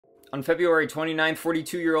On February 29th,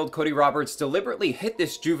 42-year-old Cody Roberts deliberately hit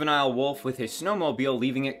this juvenile wolf with his snowmobile,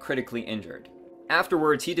 leaving it critically injured.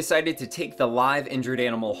 Afterwards, he decided to take the live injured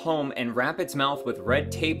animal home and wrap its mouth with red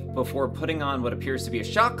tape before putting on what appears to be a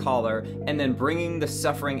shock collar and then bringing the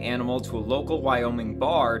suffering animal to a local Wyoming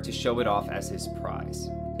bar to show it off as his prize.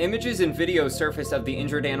 Images and videos surfaced of the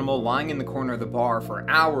injured animal lying in the corner of the bar for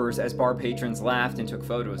hours as bar patrons laughed and took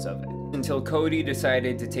photos of it, until Cody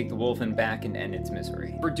decided to take the wolf in back and end its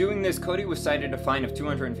misery. For doing this, Cody was cited a fine of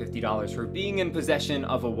 $250 for being in possession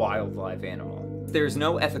of a wild live animal. There's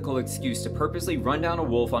no ethical excuse to purposely run down a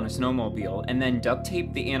wolf on a snowmobile and then duct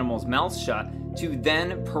tape the animal's mouth shut to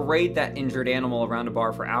then parade that injured animal around a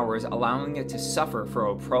bar for hours, allowing it to suffer for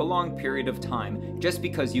a prolonged period of time just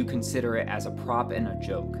because you consider it as a prop and a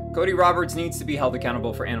joke. Cody Roberts needs to be held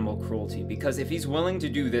accountable for animal cruelty, because if he's willing to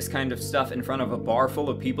do this kind of stuff in front of a bar full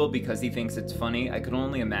of people because he thinks it's funny, I can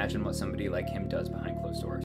only imagine what somebody like him does behind closed doors.